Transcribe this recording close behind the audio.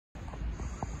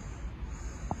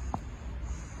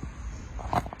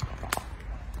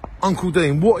Uncle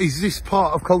Dean, what is this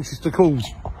part of Colchester called?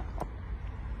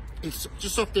 It's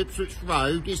just off the Ipswich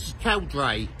Road. It's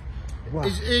Caldray. Wow.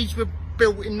 These were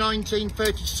built in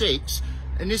 1936,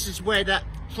 and this is where that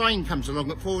train comes along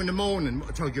at 4 in the morning. What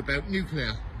I told you about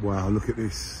nuclear. Wow, look at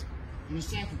this. On a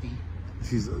Saturday.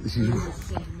 This is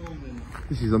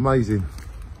amazing.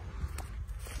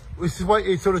 This is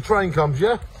waiting till the train comes,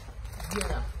 yeah?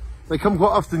 Yeah. They come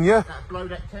quite often, yeah? That'll blow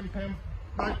that £10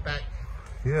 note back.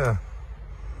 Yeah.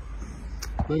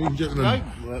 Ladies and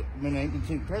gentlemen, ain't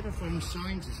too clever from the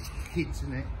signs, it's just kids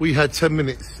in it. we had 10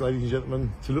 minutes, ladies and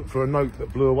gentlemen, to look for a note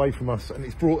that blew away from us, and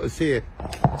it's brought us here.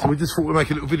 So we just thought we'd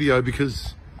make a little video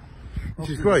because this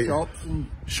is great.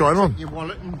 Shine on. Your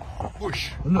wallet and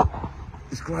push. And look,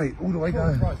 it's great all the way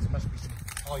down. Christ, there must be some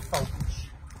high voltage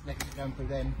next to going through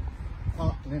them.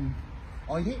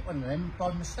 I hit one of them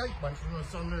by mistake once when I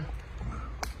was on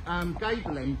the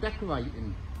gable end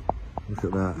decorating. Look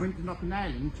at that. Went to knock an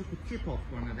alley and took a chip off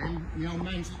one of them. And the old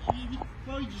man said, "Oh, you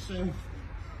pride yourself."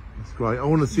 That's great. I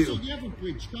want to see You it. see the other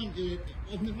bridge, can't you?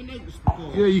 I've never noticed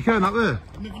before. Yeah, you can up there.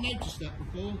 I've never noticed that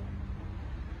before.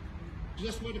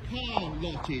 That's where the car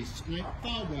lot is, and the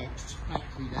fireworks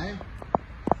factory there.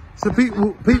 So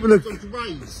people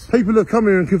have come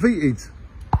here and competed.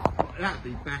 That'd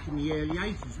be back in the early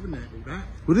 80s, wouldn't it? All that.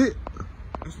 Would it?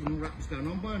 That's when all that was going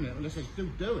on, wasn't it? Unless they still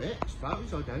do it, I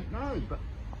suppose. I don't know, but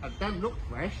it don't look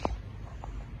fresh.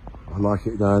 I like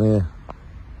it down here.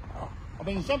 I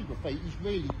mean, some graffiti's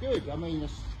really good. I mean,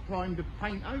 it's trying to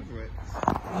paint over it.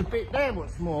 There's a bit there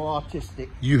what's more artistic.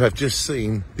 You have just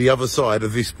seen the other side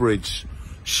of this bridge.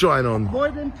 Shine on. Why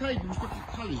are them cables different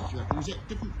colours, you reckon? Is it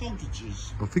different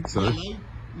voltages? I think so. Yellow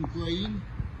and green.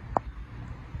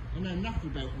 I know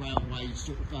nothing about railway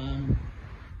sort of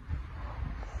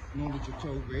knowledge at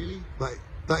all, really.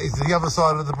 That is the other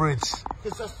side of the bridge.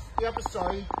 Because that's the other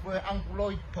side where Uncle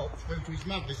Lloyd popped through to his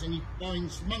mother's, and he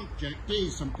finds monkjack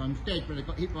deers sometimes dead when they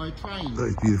got hit by a train. That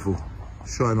is beautiful.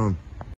 Shine on.